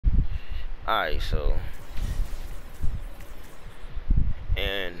Alright, so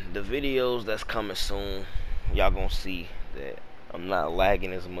and the videos that's coming soon, y'all gonna see that I'm not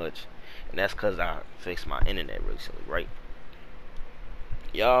lagging as much, and that's cause I fixed my internet recently, right?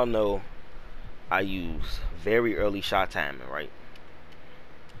 Y'all know I use very early shot timing, right?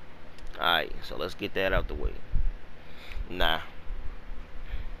 Alright, so let's get that out the way. Now,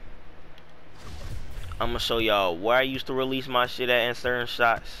 I'm gonna show y'all where I used to release my shit at in certain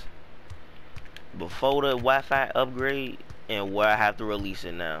shots before the Wi-Fi upgrade and where I have to release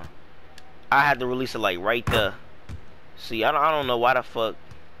it now. I had to release it like right there. See, I don't know why the fuck.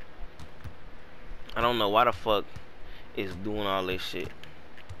 I don't know why the fuck is doing all this shit.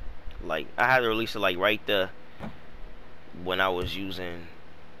 Like, I had to release it like right there when I was using,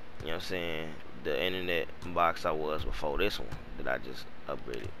 you know what I'm saying, the internet box I was before this one that I just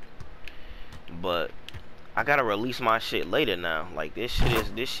upgraded. But I gotta release my shit later now. Like, this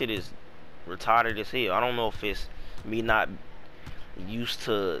shit is retarded as hell. I don't know if it's me not used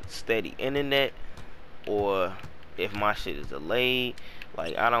to steady internet or if my shit is delayed.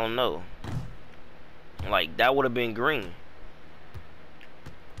 Like, I don't know. Like, that would have been green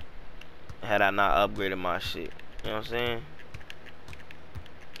had I not upgraded my shit. You know what I'm saying?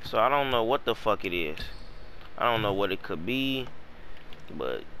 So I don't know what the fuck it is. I don't know what it could be,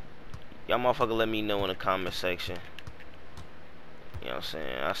 but y'all motherfucker let me know in the comment section. You know what I'm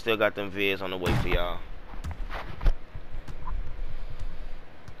saying? I still got them vids on the way for y'all.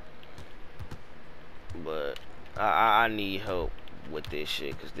 But I need help with this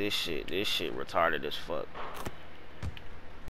shit, cause this shit retarded as fuck.